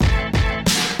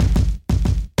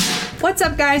What's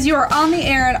up, guys? You are on the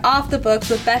air and off the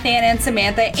books with Beth Ann and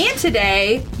Samantha. And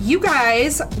today, you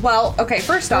guys, well, okay,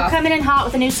 first off, we're coming in hot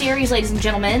with a new series, ladies and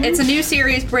gentlemen. It's a new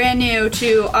series, brand new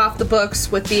to Off the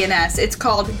Books with BNS. It's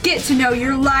called Get to Know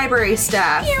Your Library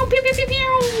Staff.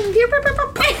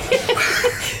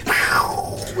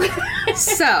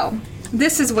 So,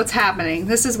 this is what's happening.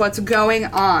 This is what's going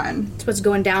on. It's what's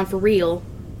going down for real.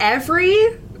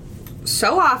 Every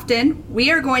so often, we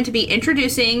are going to be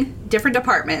introducing different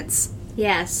departments.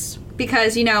 Yes.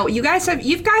 Because, you know, you guys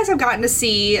have gotten to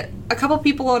see a couple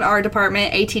people in our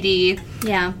department, ATD.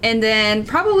 Yeah. And then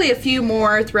probably a few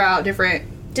more throughout different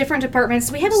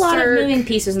departments. We have a lot of moving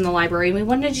pieces in the library. We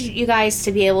wanted you guys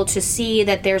to be able to see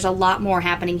that there's a lot more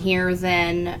happening here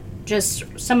than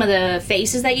just some of the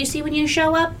faces that you see when you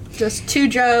show up. Just two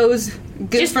Joes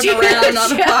goofing around on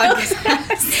the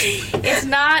podcast. It's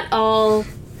not all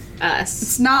us.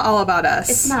 It's not all about us.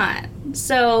 It's not.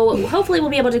 So hopefully we'll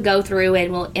be able to go through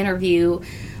and we'll interview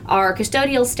our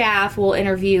custodial staff. We'll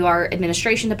interview our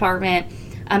administration department.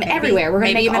 Everywhere. We're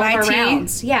going to make all of our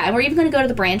rounds. Yeah, and we're even going to go to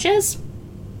the branches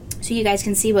so you guys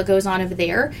can see what goes on over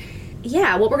there.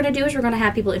 Yeah, what we're going to do is we're going to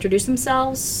have people introduce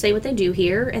themselves, say what they do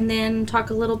here, and then talk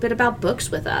a little bit about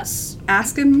books with us.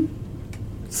 Ask them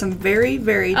some very,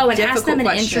 very difficult questions. Ask them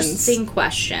an interesting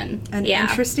question. An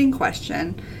interesting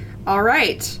question. All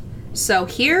right. So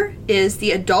here is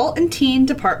the adult and teen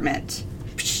department.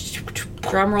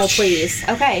 Drum roll, please.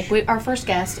 Okay, our first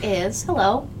guest is...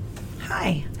 Hello.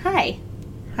 Hi. Hi.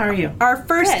 How are you? Our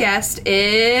first guest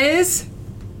is...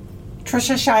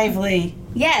 Trisha Shively.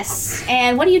 Yes.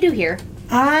 And what do you do here?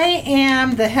 I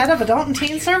am the head of Adult and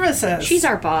Teen Services. She's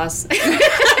our boss.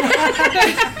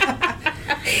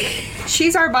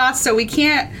 She's our boss, so we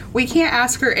can't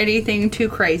ask her anything too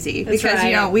crazy. That's because right.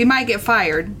 You know, we might get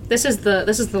fired. This is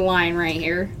the line right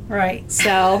here. Right.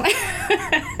 So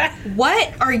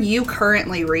what are you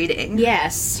currently reading?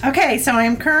 Yes. Okay, so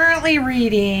I'm currently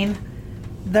reading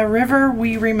The River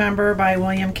We Remember by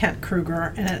William Kent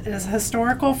Kruger, and it is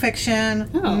historical fiction,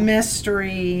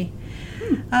 mystery,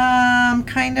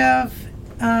 kind of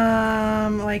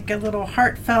like a little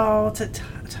heartfelt. It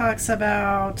talks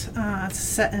about it's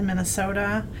set in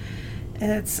Minnesota.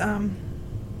 It's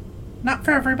not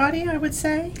for everybody, I would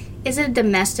say. Is it a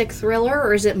domestic thriller,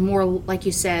 or is it more, like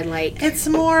you said, like... It's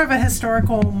more of a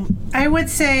historical, I would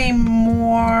say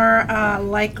more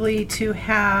likely to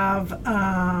have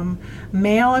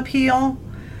male appeal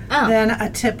than a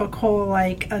typical,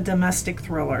 like, a domestic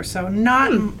thriller. So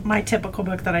not my typical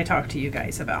book that I talk to you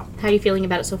guys about. How are you feeling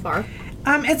about it so far?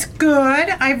 It's good.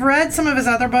 I've read some of his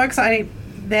other books. I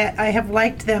have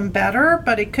liked them better,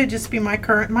 but it could just be my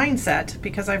current mindset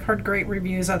because I've heard great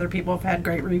reviews. Other people have had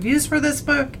great reviews for this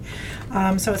book.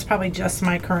 So it's probably just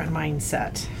my current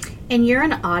mindset. And you're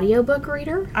an audiobook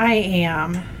reader? I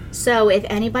am. So if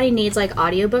anybody needs, like,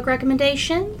 audiobook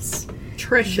recommendations,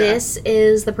 Trisha, this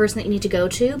is the person that you need to go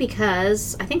to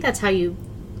because I think that's how you,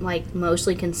 like,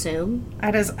 mostly consume.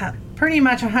 That is pretty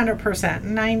much 100%,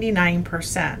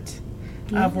 99%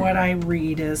 of what I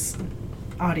read is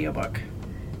audiobook.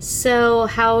 So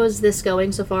how is this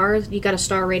going so far? You got a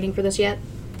star rating for this yet?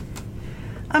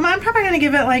 I'm probably going to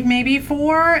give it like maybe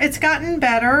 4. It's gotten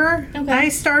better. Okay. I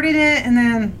started it and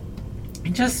then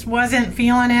just wasn't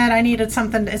feeling it. I needed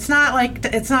something. It's not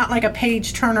like a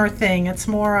page turner thing. It's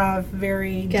more of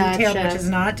very detailed, which is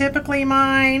not typically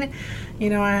mine. You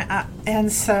know,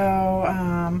 and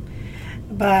so,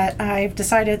 but I've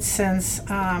decided since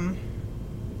I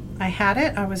had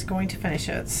it, I was going to finish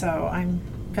it. So I'm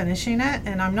finishing it,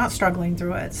 and I'm not struggling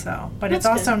through it. So, but it's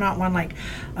also not one like,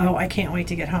 oh, I can't wait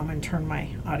to get home and turn my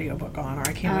audiobook on, or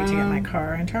I can't wait to get in my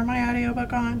car and turn my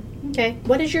audiobook on. Okay.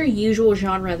 What is your usual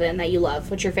genre then that you love?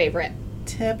 What's your favorite?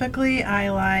 Typically, I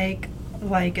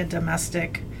like a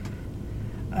domestic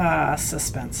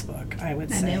suspense book, I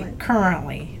would say.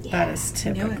 Currently, that is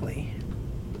typically.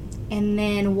 And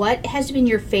then what has been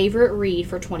your favorite read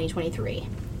for 2023?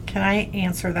 Can I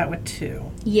answer that with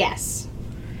 2? Yes.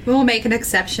 We'll make an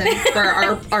exception for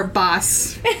our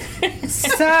boss.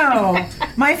 So,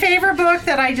 my favorite book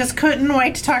that I just couldn't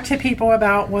wait to talk to people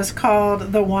about was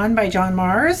called The One by John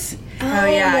Mars. Oh,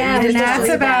 yeah. And that's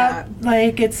about,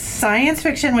 like, it's science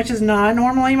fiction, which is not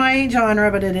normally my genre,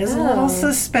 but it is a little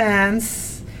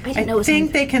suspense. I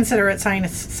think they consider it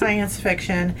science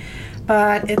fiction,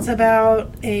 but it's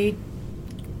about a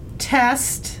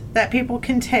test that people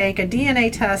can take, a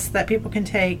DNA test that people can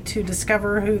take to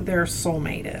discover who their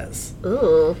soulmate is.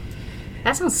 Ooh,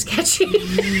 that sounds sketchy.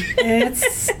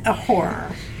 It's a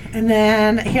horror. And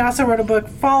then he also wrote a book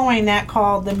following that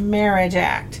called The Marriage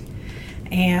Act.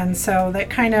 And so that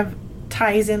kind of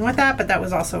ties in with that, but that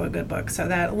was also a good book. So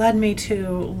that led me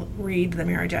to read The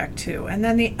Marriage Act too. And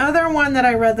then the other one that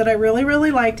I read that I really,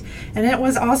 really liked, and it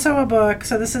was also a book,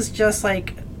 so this is just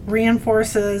like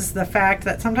reinforces the fact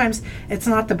that sometimes it's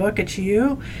not the book, it's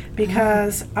you,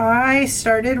 because I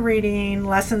started reading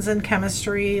Lessons in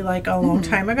Chemistry like a long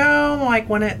time ago, like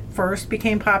when it first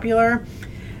became popular,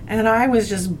 and I was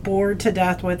just bored to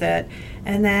death with it.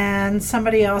 And then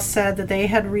somebody else said that they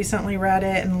had recently read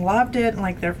it and loved it, and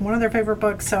like they're one of their favorite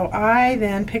books. So I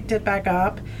then picked it back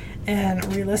up and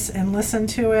listened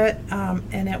to it,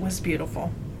 and it was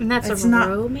beautiful. And that's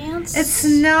romance?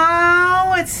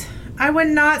 I would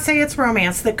not say it's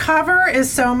romance. The cover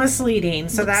is so misleading.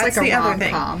 So that's like the other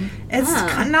thing. It's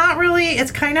not really.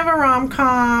 It's kind of a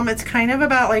rom-com. It's kind of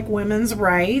about like women's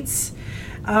rights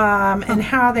and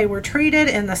how they were treated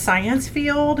in the science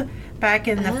field back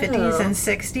in the 50s and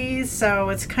 60s. So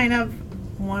it's kind of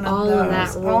one of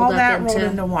those. All that rolled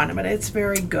into one. But it's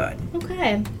very good.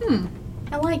 Okay.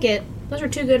 I like it. Those are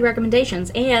two good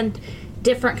recommendations and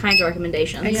different kinds of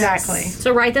recommendations. Exactly.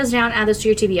 So write those down, add those to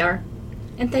your TBR.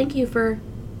 And thank you for...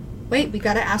 Wait, we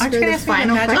gotta ask her the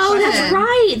final question. Oh, that's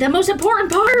right! The most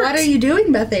important part! What are you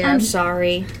doing, Beth Ann? I'm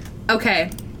sorry.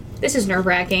 Okay. This is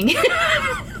nerve-wracking.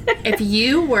 If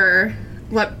you were...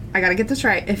 I gotta get this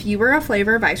right. If you were a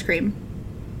flavor of ice cream,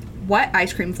 what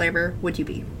ice cream flavor would you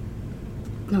be?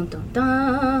 Dun, dun,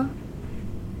 dun.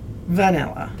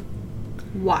 Vanilla.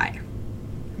 Why?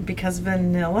 Because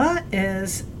vanilla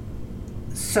is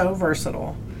so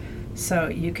versatile. So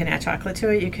you can add chocolate to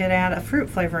it, you could add a fruit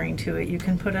flavoring to it, you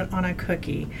can put it on a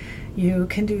cookie. You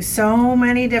can do so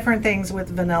many different things with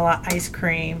vanilla ice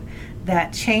cream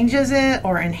that changes it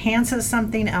or enhances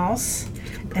something else.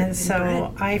 And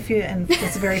so I feel, and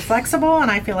it's very flexible,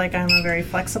 and I feel like I'm a very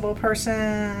flexible person,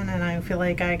 and I feel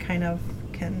like I kind of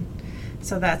can,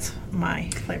 so that's my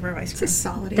flavor of ice cream. It's a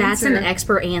solid answer. That's an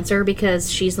expert answer because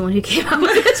she's the one who came up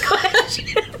with this question.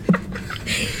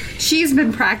 She's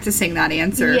been practicing that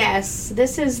answer. Yes,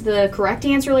 this is the correct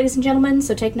answer, ladies and gentlemen,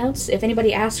 so take notes. If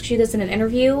anybody asks you this in an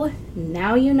interview,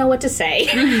 now you know what to say.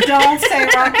 Don't say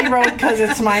Rocky Road because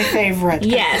it's my favorite.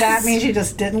 Yes. That means you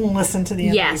just didn't listen to the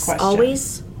interview question. Yes,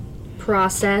 always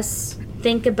process,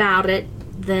 think about it,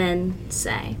 then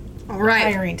say. All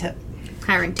right. Hiring tip,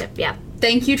 yeah.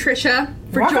 Thank you, Trisha,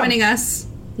 for joining us.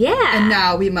 Yeah. And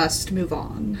now we must move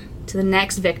on to the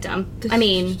next victim.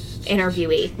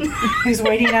 Interviewee. Who's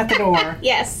waiting at the door.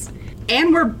 Yes.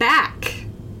 And we're back.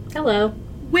 Hello.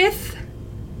 With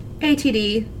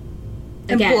ATD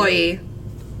employee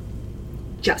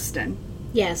Justin.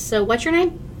 Yes, so what's your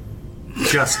name?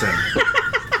 Justin.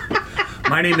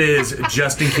 My name is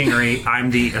Justin Kingery.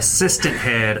 I'm the assistant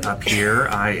head up here.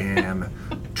 I am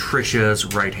Trisha's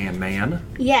right-hand man.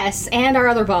 Yes, and our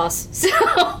other boss.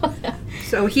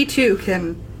 So he too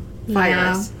can fire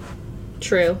us.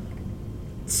 True.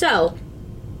 So,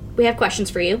 we have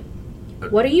questions for you.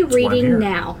 What are you reading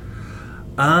now?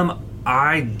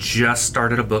 I just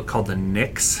started a book called The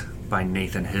Nix by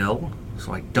Nathan Hill,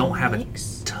 so I don't have a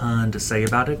ton to say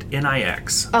about it.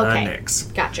 N-I-X. Okay. The Nix.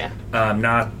 Gotcha.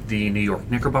 Not the New York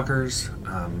Knickerbockers.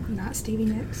 Not Stevie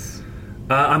Nicks.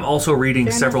 I'm also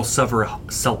reading several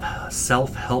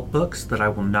self-help books that I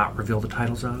will not reveal the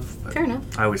titles of. Fair enough.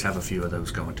 I always have a few of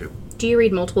those going too. Do you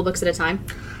read multiple books at a time?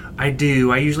 I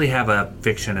do. I usually have a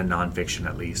fiction and nonfiction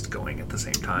at least going at the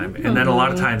same time. And then a lot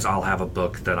of times I'll have a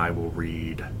book that I will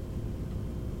read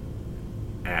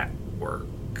at work.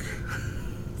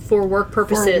 For work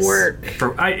purposes.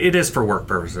 For work. It is for work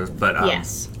purposes, but...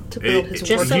 yes. To build his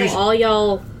just so all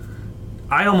y'all...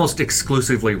 I almost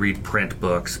exclusively read print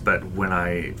books, but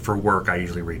for work, I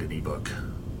usually read an ebook.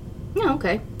 Oh,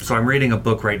 okay. So I'm reading a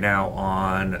book right now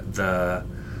on the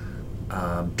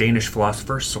Danish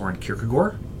philosopher Soren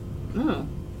Kierkegaard. Oh.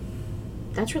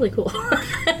 That's really cool.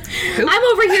 I'm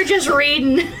over here just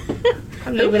reading.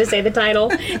 I'm not even going to say the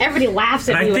title. Everybody laughs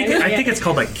at me. I think it's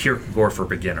called like Kierkegaard for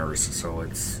Beginners, so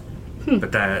it's...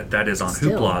 But that is on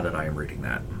Hoopla that I am reading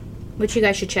that. Which you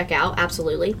guys should check out,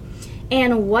 absolutely.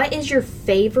 And what is your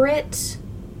favorite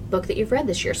book that you've read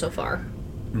this year so far?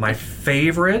 My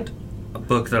favorite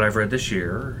book that I've read this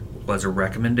year was a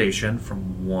recommendation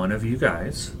from one of you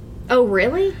guys. Oh,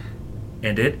 really?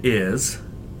 And it is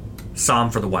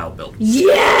Psalm for the Wild Build.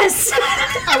 Yes!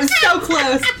 I was so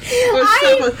close.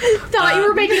 I thought you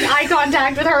were making eye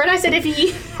contact with her, and I said, if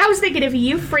you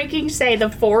freaking say the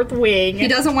Fourth Wing. He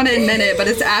doesn't want to admit it, but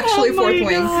it's actually Fourth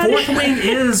Wing. Fourth Wing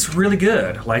is really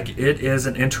good. Like, it is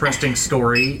an interesting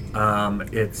story.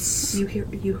 It's...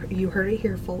 You heard it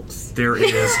here, folks. There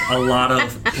is a lot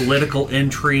of political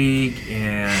intrigue,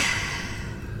 and...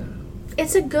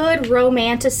 It's a good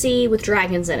romantasy with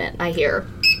dragons in it, I hear.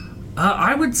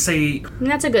 I would say...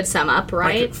 That's a good sum up,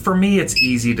 right? Like, for me, it's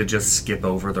easy to just skip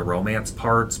over the romance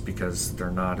parts because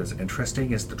they're not as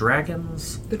interesting as the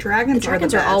dragons. The dragons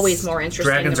are always more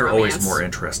interesting. Dragons than are romance. always more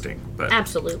interesting. But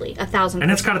Absolutely. 1,000%. And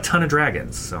it's got a ton of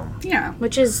dragons, so... Yeah.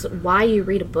 Which is why you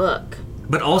read a book.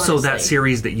 But also honestly. that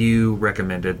series that you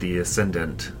recommended, The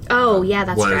Ascendant... Oh, yeah,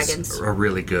 that's was dragons. a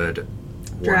really good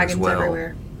one Dragons as well.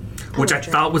 everywhere. Which I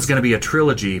dragons. thought was going to be a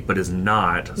trilogy, but is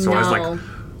not. So I was like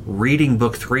reading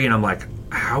book 3, and I'm like,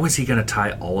 how is he going to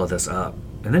tie all of this up?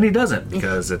 And then he doesn't,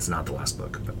 because it's not the last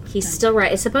book. But He's still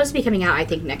right. It's supposed to be coming out, I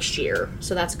think, next year.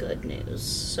 So that's good news.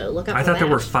 So look out for I thought that.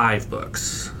 there were 5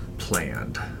 books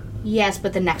planned. Yes,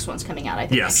 but the next one's coming out, I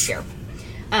think, Yes. next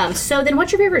year. So then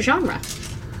what's your favorite genre?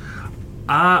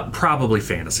 Probably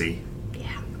fantasy.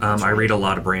 Yeah. I read a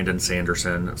lot of Brandon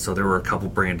Sanderson, so there were a couple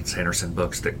Brandon Sanderson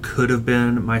books that could have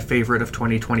been my favorite of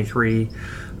 2023.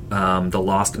 The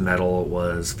Lost Metal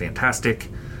was fantastic.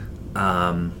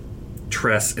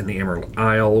 Tress in the Emerald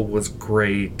Isle was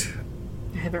great.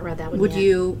 I haven't read that one Would yet.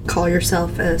 you call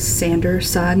yourself a Sanders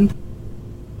son?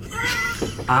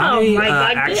 I, my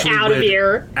God, get actually out of would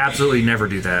here. Absolutely never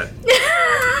do that.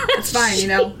 It's fine, you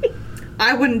know.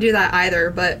 I wouldn't do that either,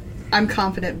 but I'm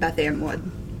confident Beth Ann would.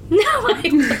 No, I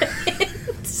wouldn't.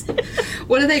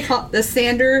 What do they call the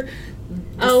Sander?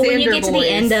 Oh, when you Sander get to boys. the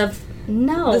end of...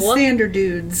 No. The Sander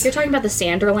dudes. You're talking about the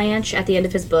Sanderlanche at the end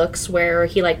of his books where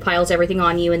he, like, piles everything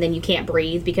on you and then you can't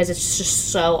breathe because it's just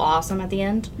so awesome at the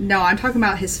end? No, I'm talking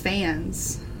about his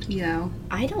fans, you know.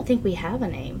 I don't think we have a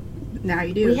name. Now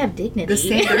you do. We have dignity. The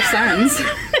Sander sons.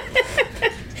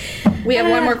 We have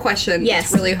one more question. Yes.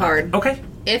 It's really hard. Okay.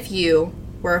 If you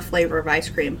were a flavor of ice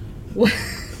cream,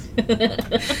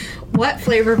 what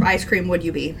flavor of ice cream would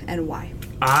you be and why?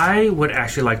 I would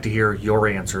actually like to hear your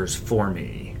answers for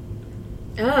me.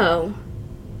 Oh.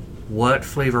 What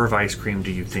flavor of ice cream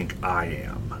do you think I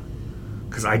am?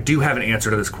 Because I do have an answer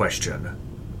to this question.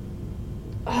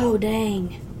 Oh,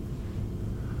 dang.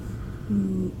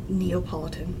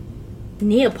 Neapolitan.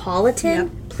 Neapolitan?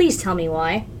 Yep. Please tell me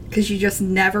why. Because you just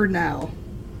never know.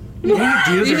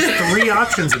 Yeah, you do. There's 3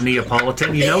 options of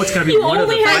Neapolitan. You know it's going to be You one of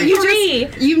the only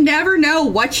have 3. You never know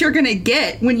what you're going to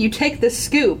get when you take the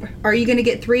scoop. Are you going to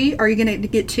get 3? Are you going to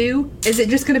get 2? Is it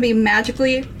just going to be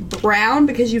magically brown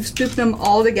because you've scooped them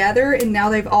all together and now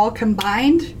they've all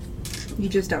combined? You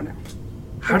just don't know.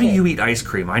 How do you eat ice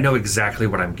cream? I know exactly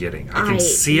what I'm getting. I can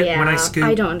see it when I scoop.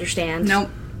 I don't understand. Nope.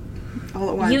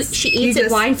 All at once. She eats it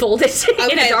blindfolded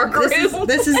in a dark room.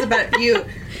 This is about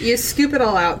you scoop it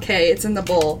all out, okay? It's in the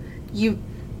bowl. You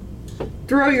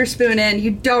throw your spoon in.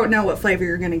 You don't know what flavor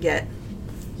you're going to get.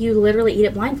 You literally eat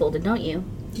it blindfolded, don't you?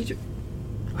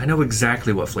 I know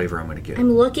exactly what flavor I'm going to get.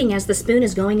 I'm looking as the spoon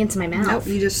is going into my mouth. Nope,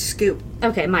 you just scoop.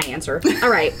 Okay, my answer. All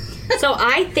right. So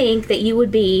I think that you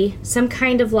would be some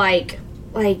kind of like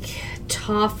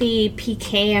toffee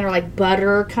pecan or like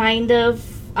butter kind of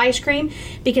ice cream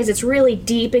because it's really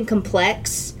deep and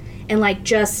complex and like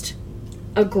just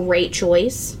a great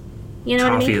choice. You know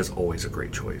what I mean? Toffee is always a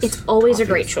great choice. It's always Toffee a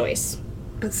great is- choice.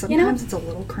 But sometimes it's a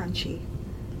little crunchy.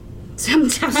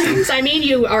 Sometimes, I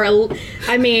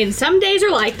mean, some days are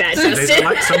like that, Some days Justin.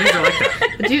 are like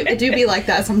that. It do be like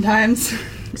that sometimes.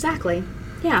 Exactly.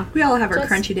 Yeah. We all have our So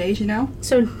it's- crunchy days, you know?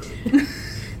 So,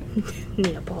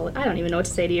 Neapolitan. I don't even know what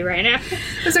to say to you right now.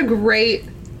 That's a great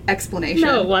explanation.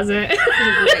 No, it wasn't. That's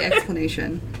a great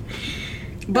explanation.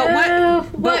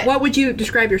 But what would you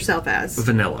describe yourself as?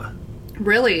 Vanilla.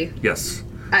 Really? Yes.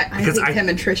 I Because think I- Tim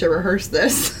and Trisha rehearsed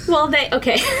this. Well,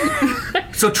 okay.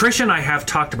 So Trish and I have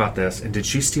talked about this, and did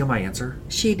she steal my answer?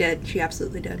 She did. She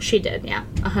absolutely did. She did, yeah,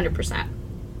 100%.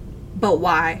 But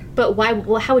why? But why?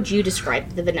 Well, how would you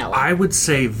describe the vanilla? I would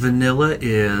say vanilla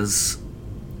is...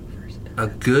 A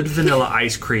good vanilla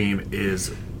ice cream is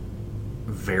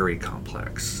very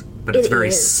complex, but it's It very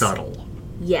is. subtle.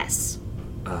 Yes.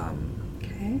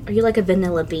 Okay. Are you like a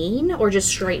vanilla bean or just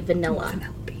straight vanilla?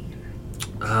 Vanilla bean.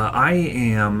 I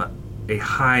am a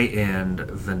high-end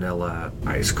vanilla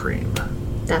ice cream.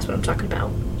 That's what I'm talking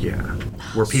about. Yeah.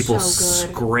 Where people So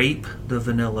good. scrape the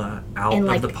vanilla out And,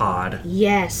 of the pod.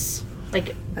 Yes.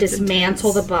 Like That's dismantle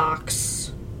intense. the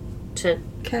box to...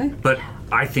 Okay. But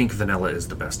I think vanilla is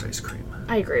the best ice cream.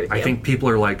 I agree with you. I think people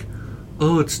are like,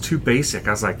 oh, it's too basic.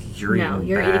 I was like, you're No, eating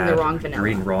you're eating the bad. wrong vanilla. You're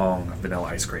eating wrong vanilla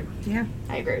ice cream. Yeah.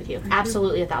 I agree with you.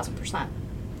 Absolutely 1,000%.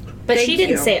 But Thank she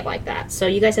didn't you. say it like that, so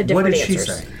you guys have What different did she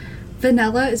answers. say?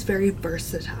 Vanilla is very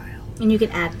versatile. And you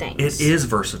can add things. It is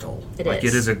versatile. It Like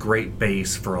is. it is a great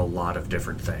base for a lot of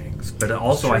different things. But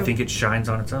also, I True. think it shines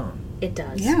on its own. It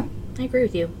does. Yeah. I agree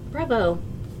with you. Bravo.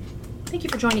 Thank you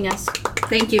for joining us.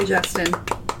 Thank you, Justin.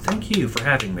 Thank you for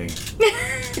having me.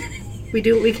 We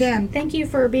do what we can. Thank you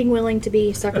for being willing to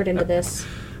be suckered into this.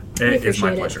 It is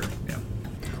my pleasure. Yeah.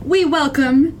 We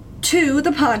welcome to the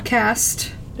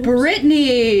podcast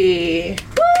Brittany.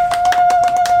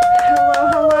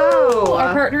 Hello.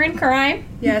 Our partner in crime.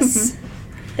 Yes.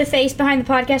 The face behind the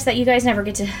podcast that you guys never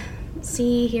get to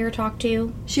see, hear, talk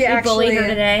to. She we actually bullied her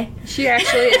today. She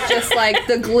actually is just like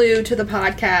the glue to the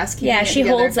podcast. Yeah, she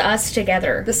holds us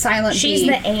together. The silent She's B.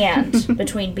 the and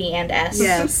between B and S.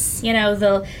 Yes. You know,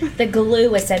 the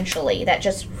glue essentially that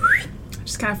just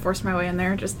Kind of forced my way in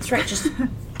there. that's right, just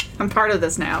I'm part of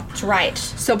this now. that's right.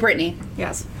 So Brittany,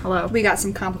 Yes. Hello. we got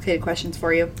some complicated questions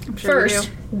for you. I'm sure you First,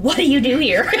 do. what do you do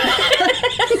here?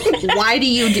 Why do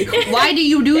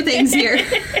you do things here?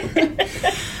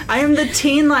 I am the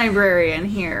teen librarian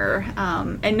here,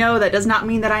 and no, that does not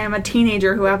mean that I am a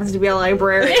teenager who happens to be a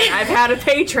librarian. I've had a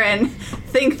patron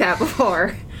think that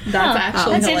before. That's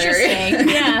actually That's hilarious. interesting.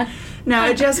 Yeah. No,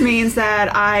 it just means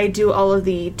that I do all of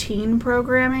the teen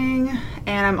programming,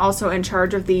 and I'm also in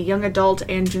charge of the young adult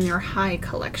and junior high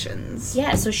collections.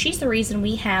 Yeah, so she's the reason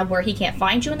we have Where He Can't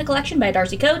Find You in the Collection by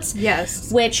Darcy Coates.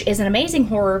 Yes. Which is an amazing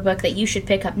horror book that you should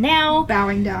pick up now.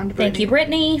 Bowing down to Brittany. Thank you,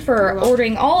 Brittany, for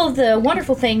ordering all of the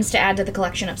wonderful things to add to the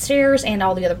collection upstairs and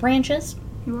all the other branches.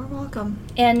 You are welcome.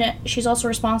 And she's also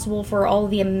responsible for all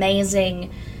of the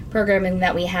amazing programming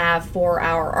that we have for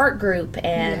our art group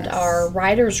and Yes. our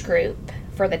writers group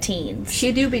for the teens.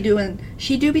 She do be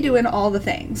doing all the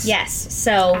things. Yes,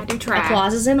 so I do try.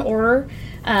 applause is in order.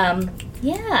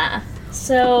 Yeah.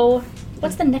 So,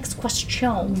 what's the next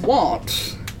question?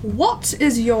 What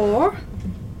is your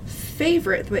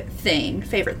favorite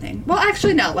thing? Well,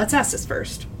 actually, no. Let's ask this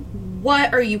first.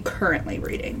 What are you currently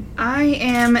reading? I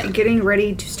am getting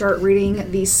ready to start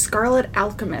reading The Scarlet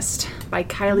Alchemist by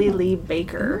Kylie Lee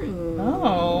Baker.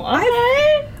 Oh,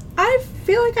 okay. I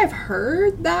feel like I've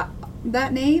heard that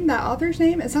name, that author's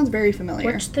name. It sounds very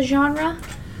familiar. What's the genre?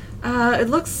 It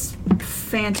looks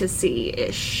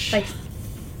fantasy-ish.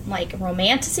 Like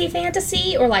romantasy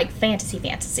fantasy or like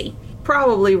fantasy?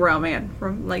 Probably romance.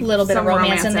 Like A little bit of some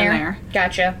romance in there.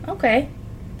 Gotcha. Okay.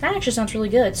 That actually sounds really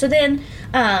good. So then,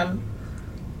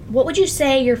 what would you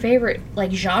say your favorite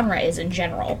like genre is in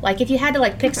general? Like if you had to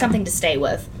like pick something to stay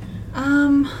with.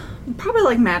 Probably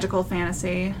like magical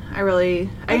fantasy.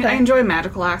 I enjoy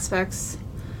magical aspects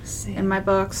in my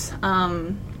books.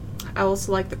 I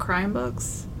also like the crime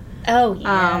books. Oh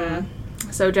yeah.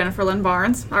 So Jennifer Lynn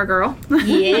Barnes, our girl.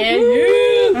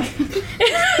 Yeah.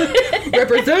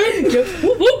 Represent.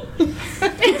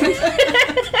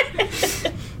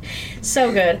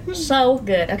 So good. So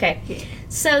good. Okay.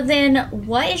 So then,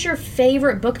 what is your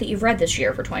favorite book that you've read this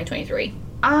year for 2023?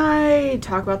 I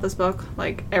talk about this book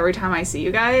like every time I see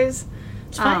you guys.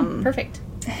 It's fine. Perfect.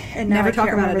 And Now never I talk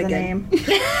can't about it remember the again.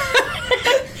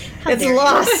 It's dare you.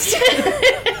 lost.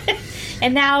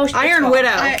 And now Iron Widow.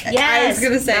 I was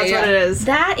gonna say That's what it is.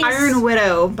 That is Iron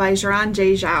Widow by Jiran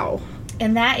J. Zhao.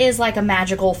 And that is like a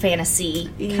magical fantasy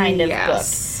kind of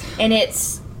Yes. book. And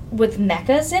it's with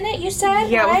mechas in it, you said?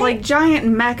 Yeah, right? with like giant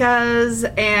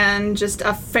mechas and just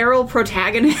a feral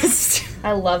protagonist.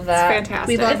 I love that. It's fantastic.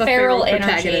 We love The a feral feral energy.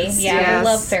 protagonist. Yeah, Yes. we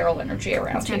love feral energy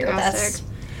around It's here. fantastic.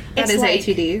 That It's is like-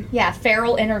 ATD. Yeah,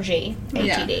 feral energy.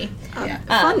 Yeah. ATD.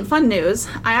 Yeah. Fun news.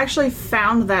 I actually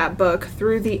found that book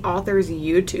through the author's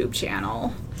YouTube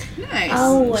channel. Nice.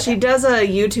 Oh, She does a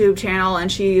YouTube channel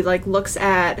and she like looks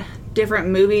at different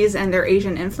movies and their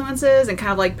Asian influences and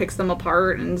kind of like picks them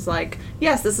apart and is like,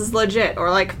 yes, this is legit, or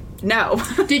like, no.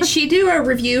 Did she do a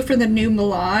review for the new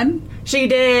Milan? She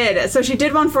did. So she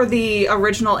did one for the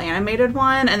original animated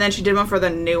one, and then she did one for the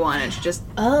new one, and she just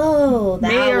Oh, that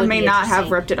may or would may be not have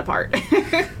interesting. ripped it apart.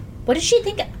 What did she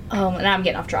think? Oh, now I'm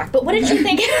getting off track. But what did she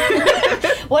think?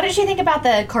 What did she think about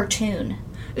the cartoon?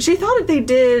 She thought that they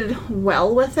did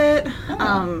well with it.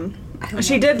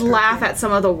 She did laugh at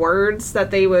some of the words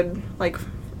that they would like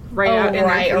write out in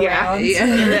right their, around.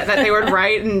 that they would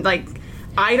write, and like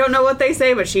I don't know what they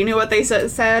say, but she knew what they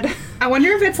said. I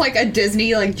wonder if it's like a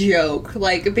Disney like joke,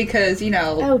 like because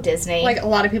Oh, Disney. like a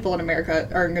lot of people in America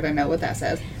aren't gonna know what that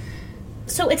says.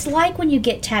 So it's like when you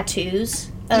get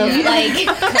tattoos of Yeah. like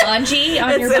kanji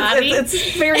on your body.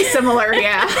 It's very similar,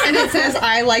 yeah. And it says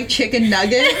I like chicken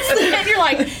nuggets. And you're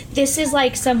like, this is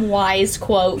like some wise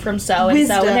quote from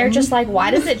so-and-so. And they're Wisdom. just like,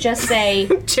 why does it just say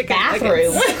Chicken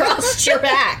bathroom nuggets. across your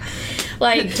back?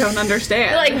 Like, don't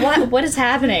understand. Like, what is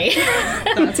happening?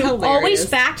 That's hilarious. Always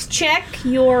fact check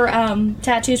your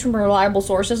tattoos from reliable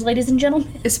sources, ladies and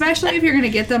gentlemen. Especially if you're going to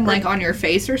get them, like, on your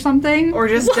face or something. Or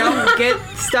just don't get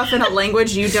stuff in a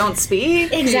language you don't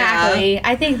speak. Exactly. Yeah.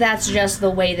 I think that's just the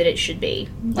way that it should be.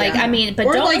 Like, Yeah. I mean, but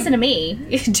Or, don't like, listen to me.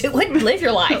 Do it. Live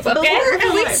your life, okay? Or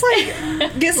at least,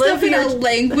 like, get stuff in a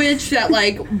language that,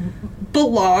 like,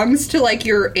 belongs to, like,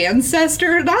 your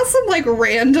ancestor. Not some, like,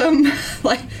 random,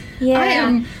 like... Yeah. I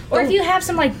am... Or if you have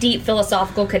some, like, deep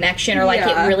philosophical connection or, like,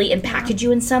 Yeah. it really impacted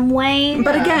you in some way.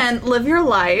 But again, live your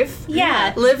life.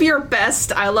 Yeah. Live your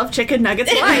best I love chicken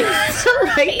nuggets life.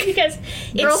 Right? Because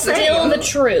Girl, it's still same. the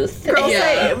truth. Girl,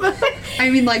 Yeah. same. I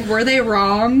mean, like, were they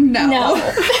wrong? No.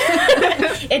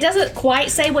 It doesn't quite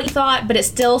say what you thought, but it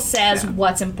still says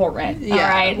what's important. Yeah, All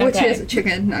right? which Okay. is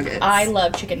chicken nuggets. I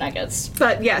love chicken nuggets.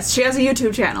 But yes, she has a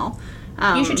YouTube channel.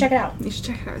 You should check it out. You should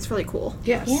check it out. It's really cool.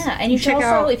 Yes. Yeah, and you should Check also,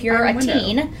 out if you're a Iron Window.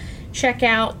 teen, check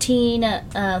out teen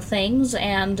things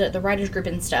and the writers group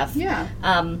and stuff. Yeah.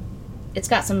 It's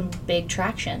got some big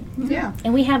traction. Yeah.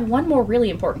 And we have one more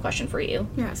really important question for you.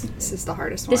 Yes. This is the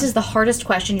hardest one. This is the hardest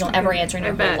question you'll ever answer in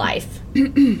your whole bet. life.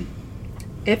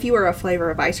 If you were a flavor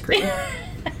of ice cream,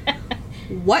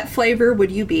 what flavor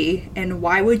would you be, and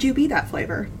why would you be that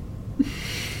flavor?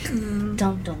 Dun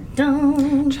dun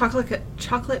dun.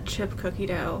 Chocolate chip cookie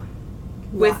dough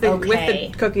with the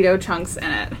Okay. cookie dough chunks in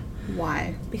it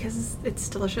Why? because it's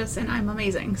delicious and I'm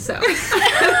amazing. So Good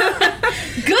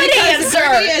Because answer.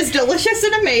 Brittany is delicious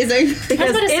and amazing.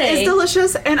 because gonna it say- is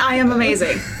delicious and I am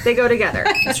amazing. They go together.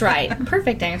 That's right.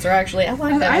 Perfect answer, actually. I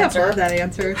like that I answer. love that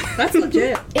answer. That's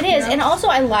legit. It is, and also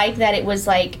I like that it was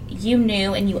like you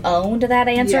knew and you owned that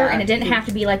answer, Yeah. and it didn't have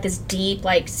to be like this deep,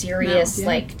 like serious, No, yeah.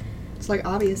 like It's like,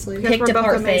 obviously. Because picked we're both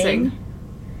apart amazing. thing.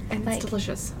 And Like- it's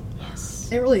delicious. Yes.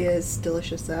 It really is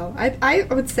delicious, though. I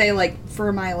would say, like,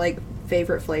 for my, like,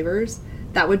 favorite flavors,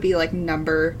 that would be, like,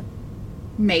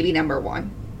 maybe number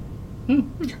one.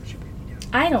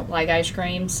 I don't like ice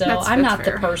cream, so That's I'm not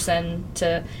fair. the person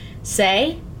to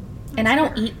say. And I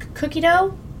don't eat cookie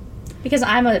dough because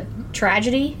I'm a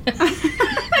tragedy.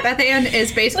 Beth Ann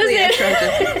is basically a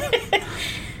treasure.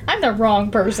 I'm the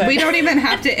wrong person. We don't even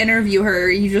have to interview her.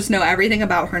 You just know everything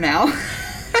about her now.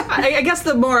 I guess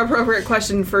the more appropriate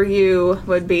question for you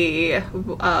would be,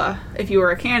 if you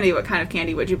were a candy, what kind of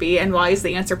candy would you be, and why is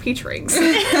the answer peach rings?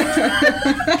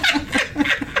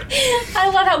 I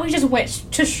love how we just went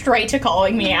straight to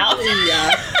calling me out.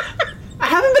 Yeah. I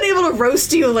haven't been able to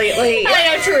roast you lately.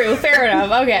 I know, true. Fair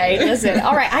enough. Okay, listen.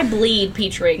 All right, I bleed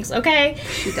peach rings, okay?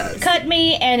 She does. Cut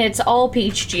me, and it's all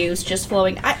peach juice just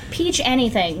flowing. Peach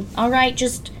anything, all right?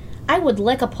 Just, I would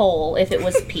lick a pole if it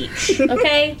was peach,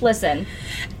 okay? Listen.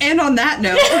 And on that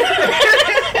note,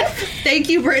 thank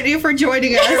you, Brittany, for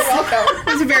joining us. You're welcome.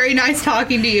 It was very nice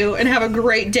talking to you, and have a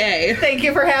great day. Thank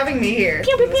you for having me here.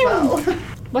 Pew, pew, pew. as well.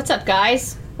 What's up,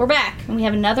 guys? We're back, and we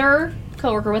have another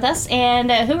coworker with us.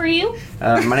 And who are you?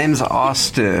 My name's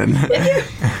Austin.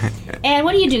 And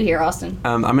what do you do here, Austin?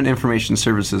 I'm an information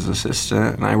services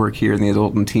assistant, and I work here in the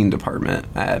adult and teen department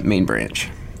at Main Branch.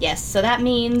 Yes, so that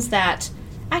means that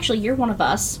actually you're one of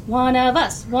us. One of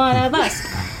us. One of us.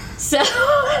 So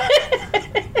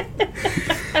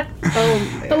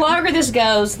the longer this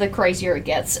goes, the crazier it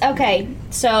gets. Okay,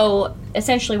 so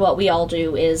essentially what we all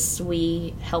do is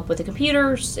we help with the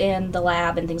computers in the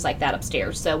lab and things like that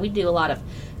upstairs. So we do a lot of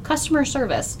customer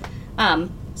service.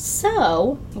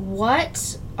 So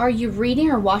what are you reading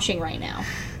or watching right now?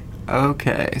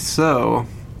 Okay, so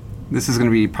this is going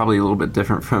to be probably a little bit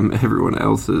different from everyone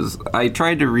else's. I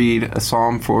tried to read A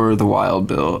Psalm for the Wild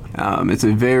Bill. It's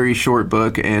a very short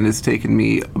book, and it's taken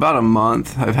me about a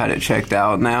month. I've had it checked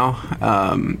out now.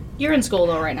 You're in school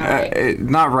though right now, right?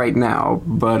 Not right now,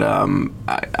 but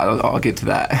I'll get to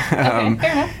that. Okay,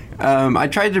 fair enough. I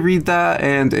tried to read that,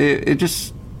 and it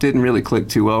just didn't really click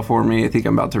too well for me. I think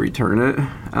I'm about to return it.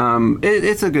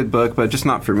 It's a good book, but just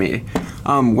not for me.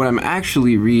 What I'm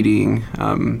actually reading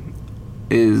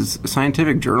is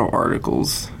scientific journal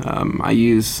articles. I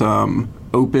use some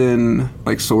open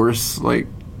source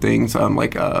things,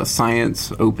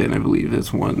 Science Open, I believe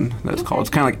is one that's called. It's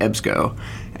kind of like EBSCO.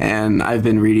 And I've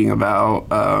been reading about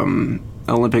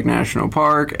Olympic National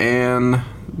Park and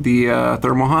the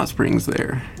thermal hot springs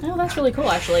there. Oh, that's really cool,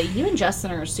 actually. You and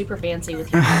Justin are super fancy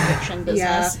with your fiction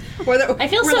business. Yeah. I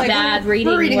feel so bad reading.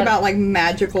 We're reading what- about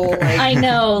magical. I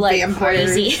know,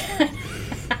 vampires. crazy.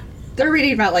 They're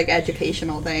reading about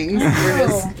educational things. We're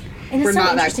just And we're it's some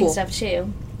not that interesting cool. stuff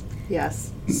too.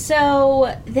 Yes.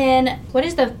 So then, what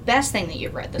is the best thing that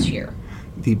you've read this year?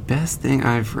 The best thing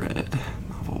I've read,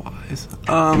 novel-wise.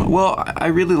 Well, I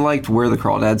really liked Where the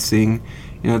Crawdads Sing.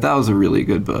 That was a really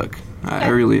good book. I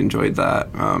really enjoyed that.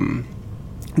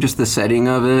 Just the setting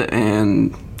of it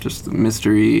and just the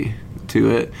mystery to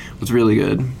it was really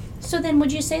good. So then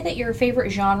would you say that your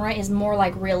favorite genre is more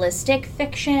like realistic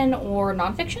fiction or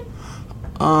nonfiction?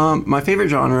 My favorite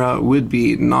genre would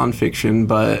be nonfiction,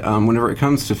 but whenever it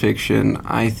comes to fiction,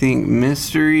 I think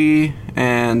mystery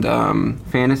and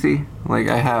fantasy. Like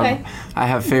I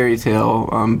have Fairy Tale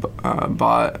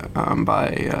bought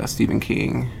by Stephen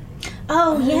King.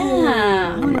 Oh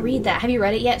yeah, I want to read that. Have you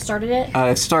read it yet? Started it?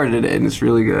 I started it and it's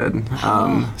really good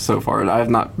so far. I have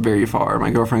not very far.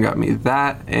 My girlfriend got me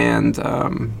that and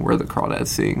Where the Crawdads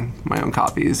Sing, my own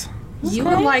copies. You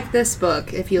would like this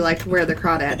book if you liked Where the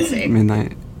Crawdads Sing.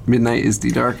 Midnight is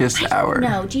the darkest hour. No,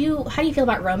 how do you feel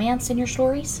about romance in your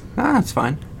stories? It's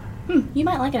fine. You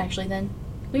might like it actually then.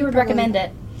 We would recommend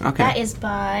it. Okay. That is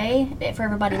by, for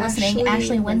everybody listening,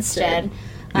 Ashley Winstead.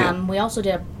 We also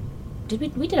did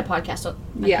we did a podcast on,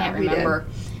 I can't remember.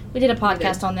 We did a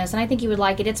podcast on this and I think you would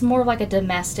like it. It's more of like a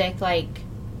domestic, like,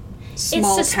 it's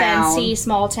suspensey,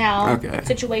 small town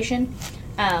situation.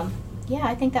 Yeah,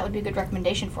 I think that would be a good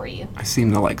recommendation for you. I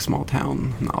seem to like small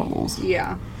town novels.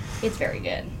 Yeah. It's very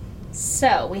good.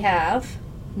 So, we have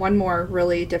one more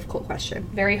really difficult question.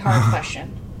 Very hard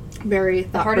question. Very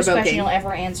the hardest question you'll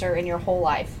ever answer in your whole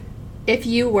life. If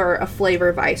you were a flavor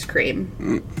of ice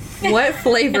cream, what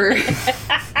flavor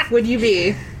would you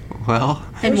be? Well,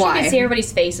 and why? You can see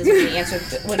everybody's faces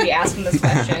when we ask them this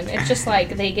question. It's just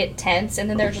like they get tense, and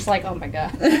then they're just like, "Oh my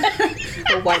god,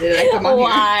 well, why did I come on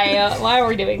here? Why are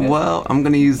we doing this?" Well, I'm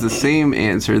going to use the same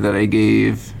answer that I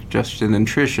gave Justin and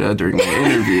Trisha during the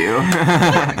interview.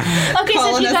 Okay,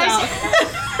 so you guys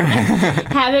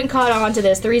haven't caught on to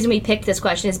this. The reason we picked this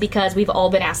question is because we've all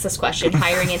been asked this question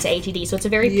hiring into ATD. So it's a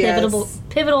very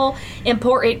pivotal,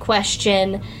 important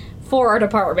question for our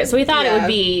department. So we thought it would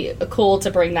be cool to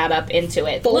bring that up into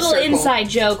it. Inside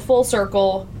joke, full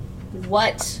circle.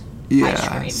 What ice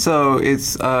cream? So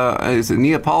it's is it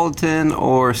Neapolitan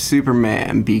or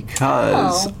Superman?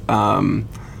 Because I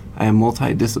am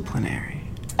multidisciplinary.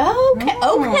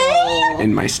 Okay.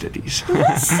 In my studies.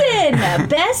 Listen,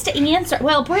 best answer.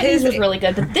 Well, Brittany's was really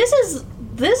good, but this is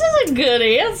a good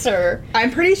answer.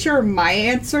 I'm pretty sure my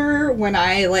answer when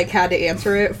I had to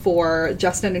answer it for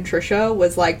Justin and Trisha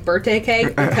was birthday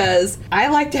cake because I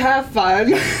like to have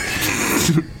fun.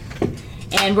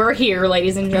 And we're here,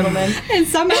 ladies and gentlemen. And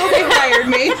somehow they hired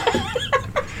me.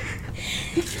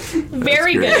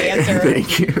 Very good answer.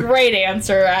 Thank you. Great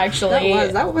answer, actually.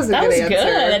 That was a good answer.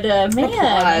 That was good.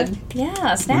 Man.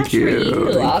 Yeah, snaps for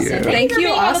you, Austin. Thank you, for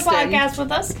being Austin. on the podcast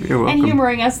with us. You're welcome. And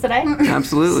humoring us today.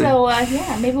 Absolutely. So,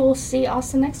 maybe we'll see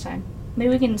Austin next time. Maybe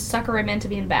we can sucker him into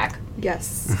being back.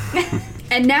 Yes.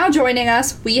 And now joining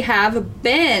us, we have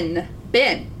Ben.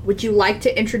 Ben, would you like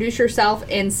to introduce yourself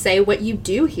and say what you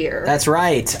do here? That's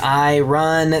right. I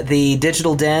run the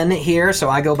Digital Den here, so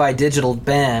I go by Digital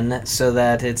Ben so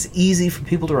that it's easy for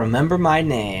people to remember my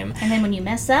name. And then when you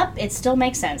mess up, it still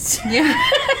makes sense. Yeah.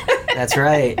 That's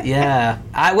right, yeah.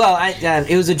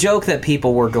 It was a joke that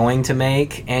people were going to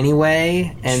make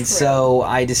anyway, and so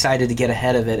I decided to get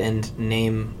ahead of it and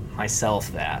name myself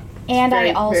that. And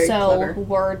I also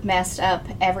word messed up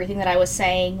everything that I was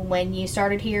saying when you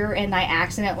started here, and I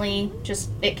accidentally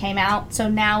it came out. So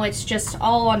now it's just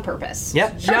all on purpose.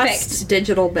 Yep. Just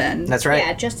Digital Ben. That's right.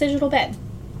 Yeah, just Digital Ben.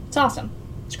 It's awesome.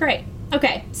 It's great.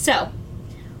 Okay, so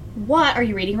what are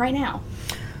you reading right now?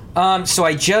 So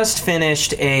I just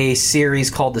finished a series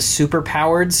called the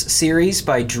Superpowers series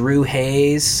by Drew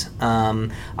Hayes.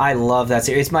 I love that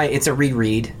series. It's a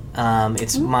reread.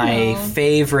 It's my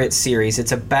favorite series.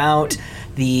 It's about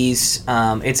these.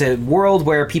 It's a world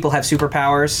where people have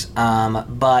superpowers,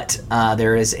 but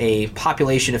there is a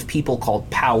population of people called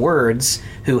powereds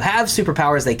who have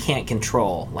superpowers they can't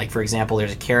control. Like, for example,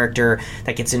 there's a character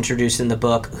that gets introduced in the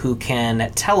book who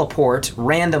can teleport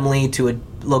randomly to a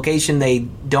location they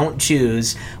don't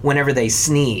choose whenever they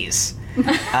sneeze.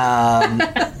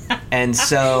 And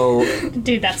so...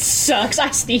 Dude, that sucks.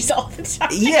 I sneeze all the time.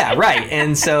 Yeah, right.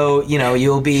 And so,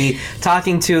 you'll be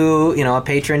talking to, a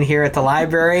patron here at the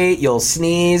library, you'll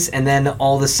sneeze, and then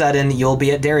all of a sudden you'll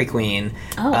be at Dairy Queen.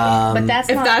 Oh, but that's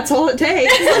if that's all it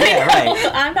takes. Yeah,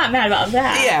 right. I'm not mad about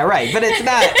that. Yeah, right. But it's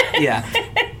not... Yeah.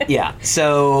 Yeah.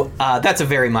 So, that's a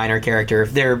very minor character.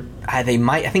 I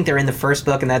think they're in the first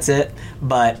book and that's it.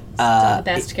 But... the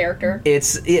best character.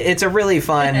 It's a really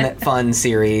fun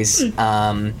series.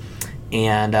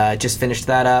 And just finished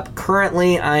that up.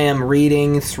 Currently, I am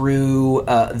reading through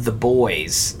The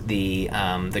Boys, the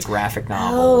graphic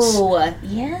novels. Oh,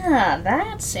 yeah,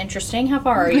 that's interesting. How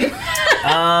far are you?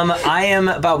 I am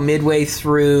about midway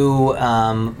through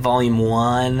volume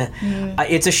 1.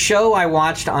 It's a show I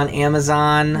watched on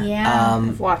Amazon. Yeah.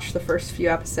 I've watched the first few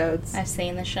episodes. I've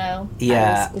seen the show.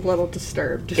 Yeah. I was a little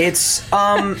disturbed. It's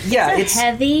It's a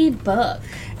heavy book.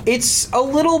 It's a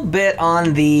little bit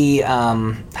on the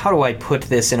how do I put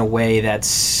this in a way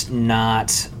that's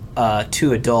not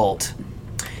too adult?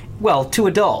 Well, too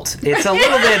adult. It's a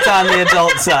little bit on the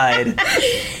adult side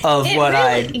of what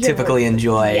I typically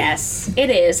enjoy. Yes, it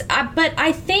is. But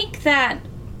I think that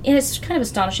it's kind of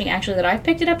astonishing, actually, that I've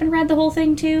picked it up and read the whole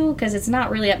thing, too, because it's not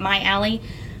really up my alley.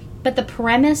 But the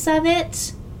premise of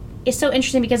it is so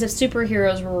interesting because if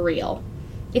superheroes were real.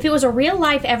 If it was a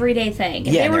real-life, everyday thing,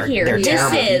 if they were here,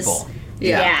 this is... People.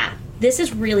 Yeah. This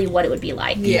is really what it would be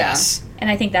like. Yes. And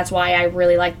I think that's why I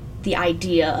really like the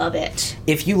idea of it.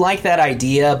 If you like that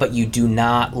idea, but you do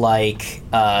not like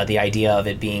the idea of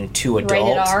it being too adult,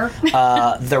 Rated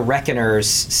R. The Reckoners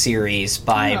series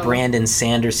by Brandon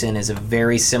Sanderson is a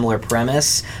very similar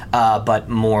premise, but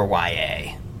more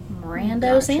YA.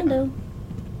 Mirando Sando.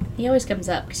 He always comes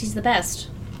up because he's the best.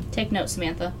 Take note,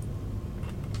 Samantha.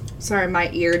 Sorry,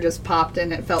 my ear just popped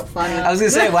and it felt funny. I was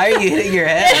going to say, why are you hitting your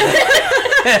head?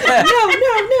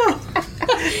 No.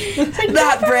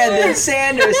 Not Brandon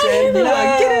Sanderson. No.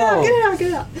 Get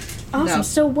it out. Awesome. No.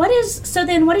 So what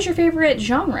is your favorite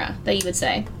genre that you would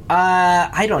say?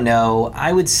 I don't know.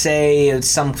 I would say it's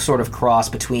some sort of cross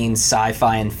between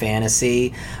sci-fi and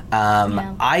fantasy.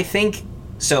 I think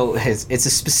so. It's a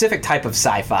specific type of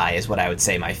sci-fi is what I would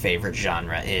say my favorite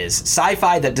genre is.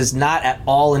 Sci-fi that does not at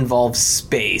all involve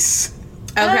space.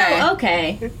 Okay. Oh,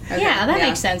 okay. Yeah, that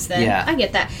makes sense then. Yeah. I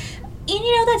get that.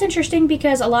 And that's interesting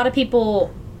because a lot of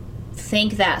people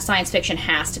think that science fiction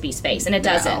has to be space, and it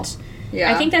doesn't.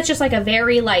 Yeah. I think that's just like a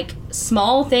very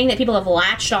small thing that people have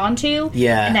latched onto.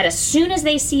 Yeah. And that as soon as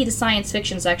they see the science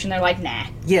fiction section, they're like, nah.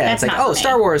 Yeah, that's it's like, not oh, for me.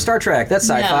 Star Wars, Star Trek, that's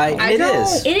sci-fi. No, and it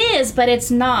is. It is, but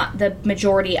it's not the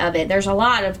majority of it. There's a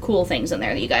lot of cool things in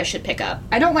there that you guys should pick up.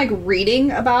 I don't like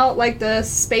reading about the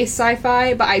space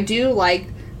sci-fi, but I do like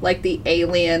the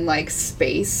alien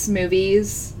space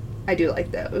movies. I do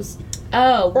like those.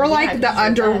 Oh, or yeah, the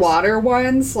underwater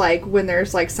ones, when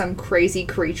there's some crazy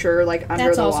creature under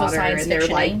That's the also water science and they're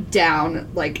fiction-y.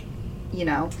 down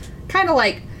kind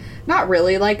of not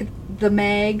really like the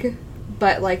Meg,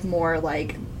 but more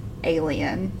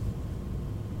Alien.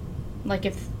 Like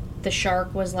if the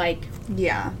shark was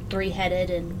Yeah. 3-headed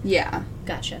and Yeah.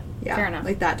 gotcha. Yeah. Fair enough.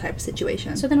 Like that type of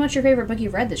situation. So then what's your favorite book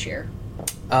you've read this year?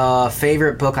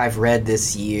 Favorite book I've read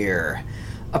this year?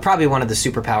 Probably one of the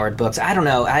superpowered books. I don't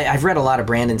know. I've read a lot of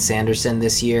Brandon Sanderson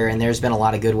this year, and there's been a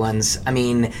lot of good ones. I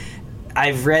mean,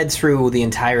 I've read through the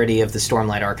entirety of the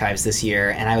Stormlight Archives this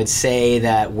year, and I would say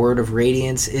that Word of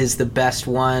Radiance is the best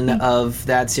one of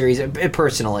that series,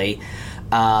 personally.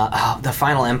 The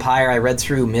Final Empire, I read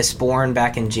through Mistborn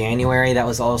back in January. That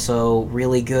was also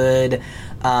really good.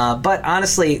 But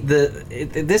honestly,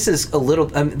 this is a little...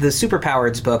 the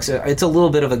Superpowered books, it's a little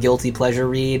bit of a guilty pleasure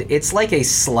read. It's like a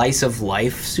slice of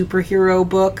life superhero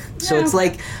book. So it's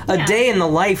like a day in the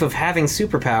life of having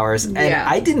superpowers. And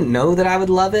I didn't know that I would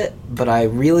love it, but I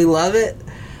really love it.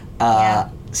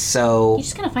 So... You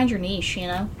just kind of find your niche,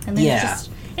 And then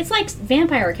it's like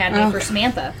Vampire Academy for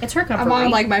Samantha. It's her comfort I'm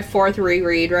on read. my 4th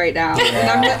reread right now.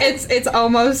 And it's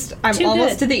almost... I'm Too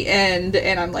almost good. to the end,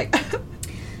 and I'm like...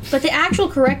 But the actual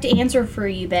correct answer for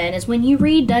you, Ben, is when you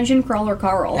read Dungeon Crawler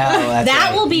Carl. Oh, that's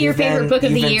that right. will be your favorite book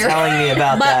of the year. You've been telling me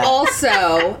about But that.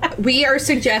 also, we are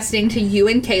suggesting to you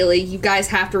and Kaylee, you guys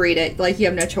have to read it. You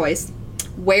have no choice.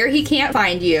 Where He Can't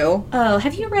Find You. Oh,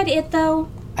 have you read it, though?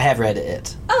 I have read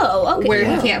it. Oh, okay. Where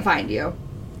He Can't Find You.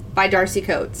 By Darcy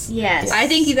Coates. Yes. I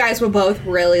think you guys will both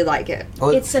really like it.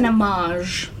 It's an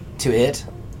homage. To it?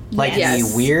 Like Yes.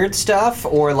 the weird stuff,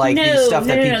 or like the stuff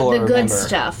that people the remember? good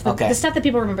stuff. Okay. The stuff that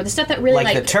people remember. The stuff that really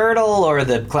like the turtle or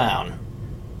the clown?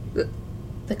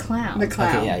 the clown. The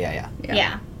clown. Okay, yeah.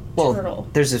 Yeah. Well, Turtle.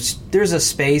 there's a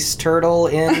space turtle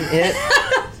in it.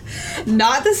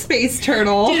 Not the space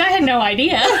turtle. Dude, I had no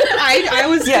idea. I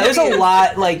was Yeah, there's a confused.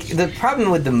 lot. Like, the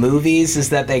problem with the movies is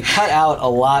that they cut out a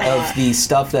lot of the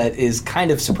stuff that is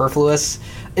kind of superfluous.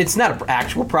 It's not an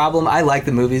actual problem. I like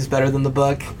the movies better than the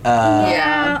book.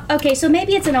 Yeah. Okay, so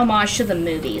maybe it's an homage to the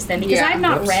movies then, because Yeah. I've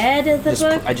not Whoops. read the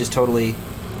book. I just totally...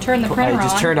 Turn the printer I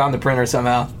just on. turned on the printer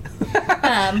somehow.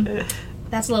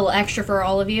 That's a little extra for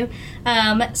all of you.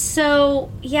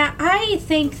 So, yeah, I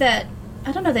think that...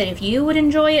 I don't know that if you would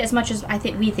enjoy it as much as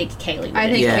we think Kaylee would. I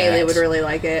think Yes. Kaylee would really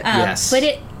like it. Yes.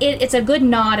 But it's a good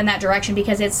nod in that direction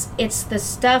because it's the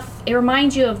stuff, it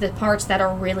reminds you of the parts that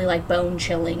are really bone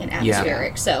chilling and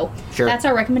atmospheric. So Sure. that's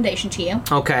our recommendation to you.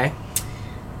 Okay.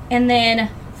 And then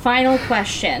Final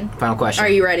question. Final question. Are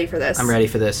you ready for this? I'm ready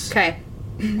for this. Okay.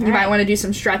 You might want to do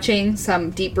some stretching,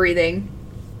 some deep breathing.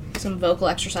 Some vocal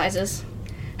exercises.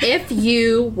 If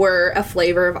you were a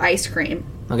flavor of ice cream,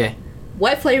 Okay.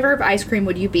 what flavor of ice cream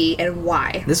would you be and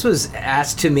why? This was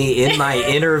asked to me in my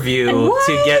interview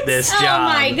to get this job. Oh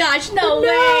my gosh, no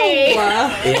way!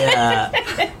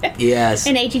 Yeah. Yes.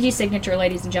 An ATG signature,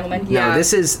 ladies and gentlemen. No,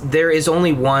 there is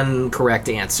only one correct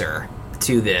answer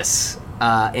to this.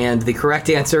 And the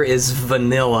correct answer is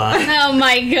vanilla. Oh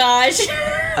my gosh.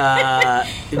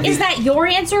 Is that your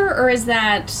answer, or is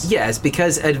that... Yes,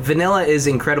 because vanilla is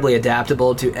incredibly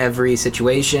adaptable to every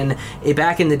situation.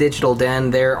 Back in the Digital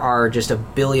Den, there are just a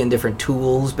billion different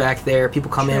tools back there. People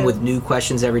come in with new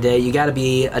questions every day. You got to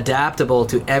be adaptable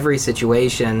to every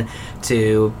situation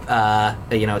to,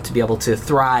 to be able to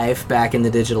thrive back in the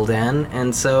Digital Den.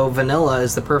 And so vanilla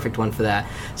is the perfect one for that.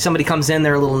 Somebody comes in,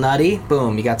 they're a little nutty.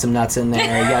 Boom, you got some nuts in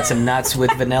there. You got some nuts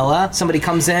with vanilla. Somebody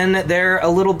comes in, they're a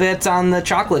little bit on the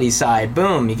chocolatey side.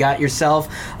 Boom, you got yourself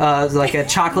like a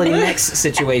chocolatey mix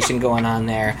situation going on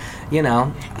there.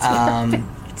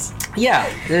 Yeah,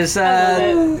 there's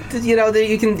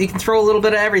you can throw a little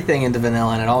bit of everything into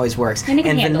vanilla and it always works. And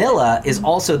vanilla is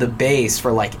also the base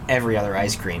for like every other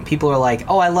ice cream. People are like,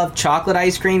 "Oh, I love chocolate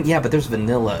ice cream." Yeah, but there's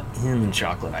vanilla in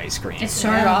chocolate ice cream. It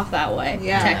started off that way,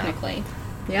 technically.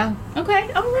 Yeah.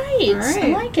 Okay, all right.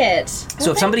 I like it.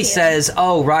 So if somebody says,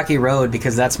 "Oh, Rocky Road,"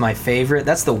 because that's my favorite,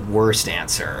 that's the worst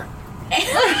answer.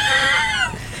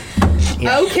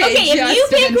 Yeah. Okay,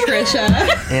 Justin and Trisha.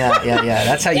 Yeah.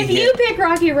 That's how you get. If you pick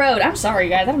Rocky Road, I'm sorry,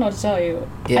 guys. I don't know what to tell you.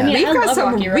 Yeah. I mean,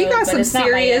 we got some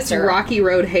serious Rocky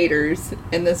Road haters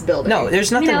in this building. No,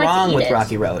 there's nothing wrong with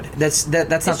Rocky Road. That's not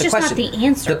the question. It's just not the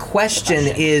answer. The question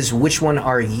is, which one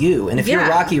are you? And if you're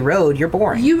Rocky Road, you're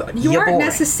boring. You aren't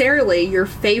necessarily your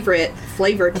favorite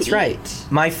flavor to eat. That's right.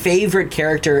 My favorite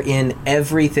character in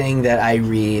everything that I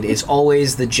read is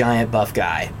always the giant buff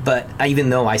guy. But even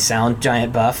though I sound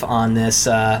giant buff on this,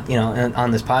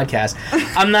 on this podcast,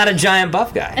 I'm not a giant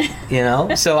buff guy.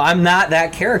 So I'm not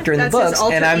that character in the books,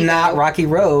 and I'm not Rocky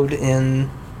Road in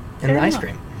the ice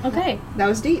cream. Okay, that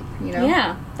was deep.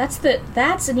 Yeah,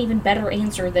 that's an even better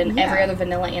answer than every other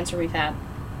vanilla answer we've had.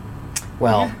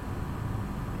 Well,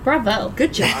 bravo,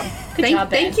 good job. Good job,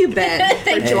 Ben. Thank you, Ben,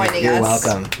 for joining us. You're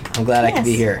welcome. I'm glad I could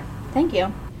be here. Thank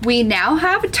you. We now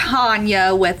have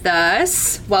Tanya with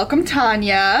us. Welcome,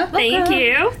 Tanya. Thank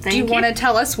you. Do you want to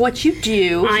tell us what you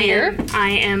do here? I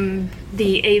am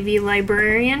the AV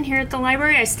librarian here at the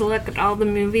library. I still look at all the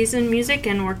movies and music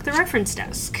and work the reference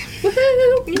desk.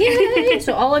 Woohoo! Yay!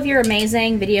 So all of your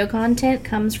amazing video content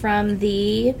comes from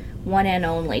the one and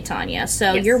only Tanya.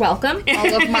 So you're welcome.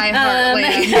 All of my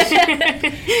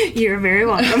heartland. You're very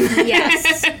welcome.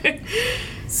 Yes.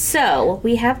 So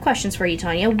we have questions for you,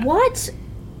 Tanya. What...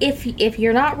 If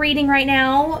you're not reading right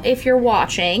now, if you're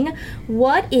watching,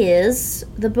 what is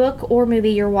the book or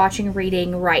movie you're watching or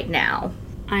reading right now?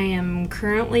 I am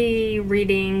currently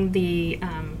reading the,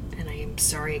 and I am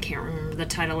sorry I can't remember the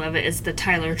title of it, it's the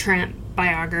Tyler Trent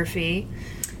biography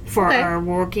for our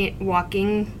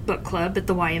walking book club at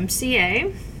the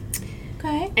YMCA.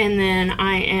 Okay. And then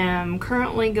I am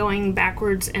currently going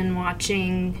backwards and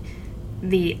watching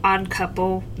The Odd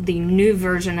Couple, the new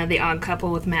version of The Odd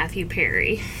Couple with Matthew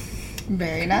Perry.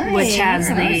 Very nice.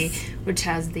 Which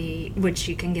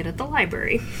you can get at the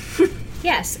library.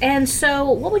 Yes, and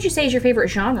so what would you say is your favorite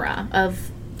genre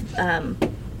of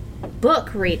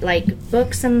book read, like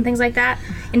books and things like that?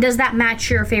 And does that match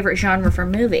your favorite genre for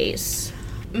movies?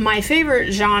 My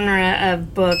favorite genre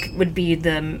of book would be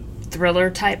the thriller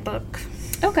type book.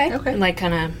 Okay. Like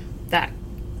kind of that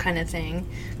kind of thing,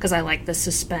 because I like the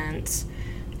suspense.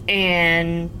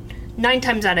 And 9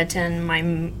 times out of 10,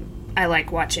 I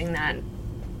like watching that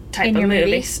type in of your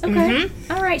movies. Okay.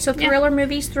 Mm-hmm. All right. So thriller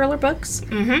movies, thriller books.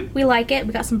 Mm-hmm. We like it.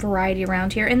 We got some variety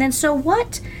around here. And then, so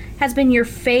what has been your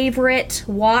favorite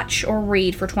watch or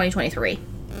read for 2023?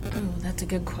 Oh, that's a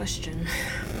good question.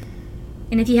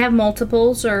 And if you have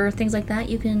multiples or things like that,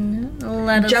 you can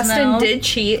let us know. Justin did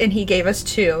cheat, and he gave us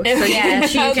 2. So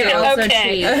yes, you can also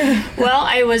cheat. Well,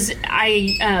 I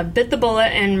bit the bullet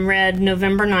and read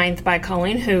November 9th by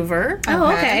Colleen Hoover.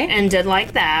 Oh, okay. And did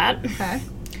like that. Okay.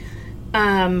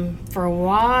 For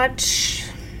watch,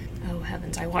 oh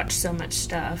heavens, I watch so much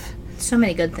stuff. So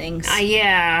many good things.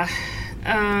 Yeah.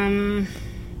 Oh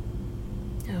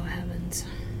heavens.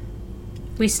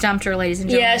 We stumped her, ladies and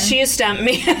gentlemen. Yeah, she stumped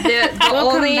me. The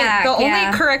only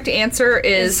correct answer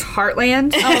is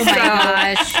Heartland. Oh my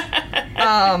gosh.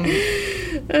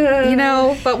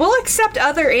 But we'll accept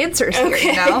other answers here,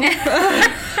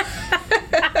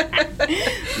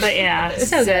 But yeah.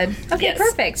 So good. Okay, yes.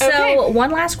 perfect. Okay. So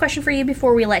one last question for you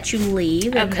before we let you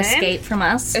leave and Okay. escape from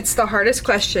us. It's the hardest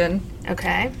question.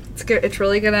 Okay. It's good. It's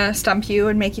really gonna stump you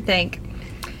and make you think.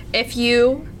 If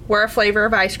you were a flavor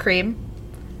of ice cream,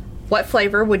 what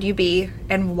flavor would you be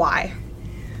and why?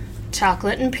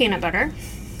 Chocolate and peanut butter.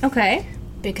 Okay.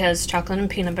 Because chocolate and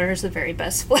peanut butter is the very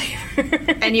best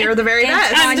flavor. And you're the very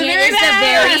best. Tanya very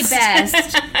is the very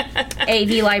best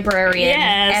AV librarian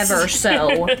Yes. ever.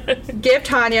 So Give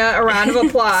Tanya a round of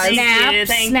applause. Snap. snap,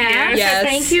 Thank snap. you. Yes.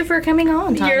 Thank you for coming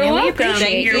on, Tanya. You're We welcome.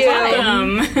 appreciate You're you.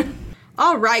 welcome.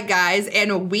 All right, guys,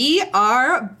 and we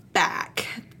are back.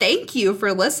 Thank you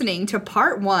for listening to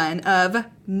part 1 of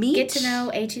Meet. Get to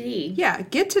know ATD. Yeah,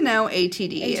 get to know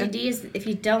ATD. ATD is, if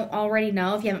you don't already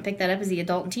know, if you haven't picked that up, is the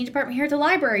Adult and Teen Department here at the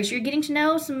library. So you're getting to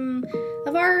know some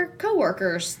of our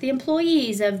coworkers, the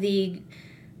employees of the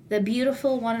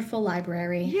beautiful, wonderful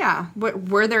library. Yeah.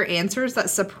 Were there answers that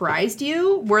surprised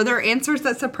you? Were there answers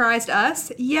that surprised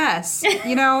us? Yes.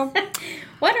 You know.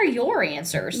 What are your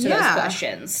answers to those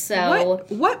questions? So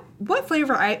what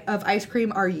flavor of ice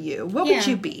cream are you? What would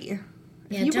you be?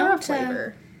 Yeah, if you were a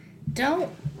flavor.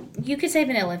 You could say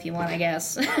vanilla if you want, I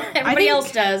guess. Everybody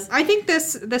else does. I think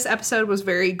this episode was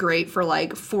very great for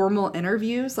like formal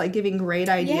interviews, like giving great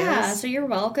ideas. Yeah, so you're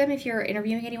welcome if you're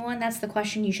interviewing anyone. That's the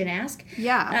question you should ask.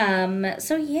 Yeah.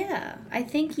 So yeah, I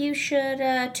think you should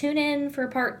tune in for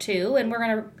part 2, and we're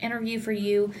gonna interview for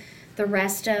you the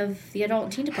rest of the Adult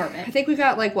and Teen Department. I think we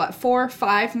got like 4 or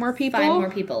 5 more people. 5 more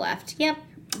people left. Yep.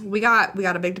 We got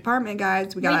a big department,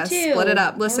 guys. We gotta do. split it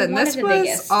up. We're Listen, one this of the was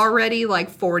biggest. already like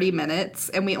 40 minutes,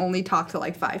 and we only talked to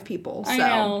like 5 people. So. I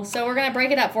know. So we're gonna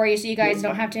break it up for you, so you guys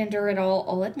don't have to endure it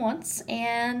all at once.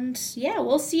 And yeah,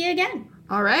 we'll see you again.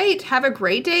 All right. Have a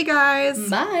great day, guys.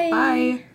 Bye. Bye.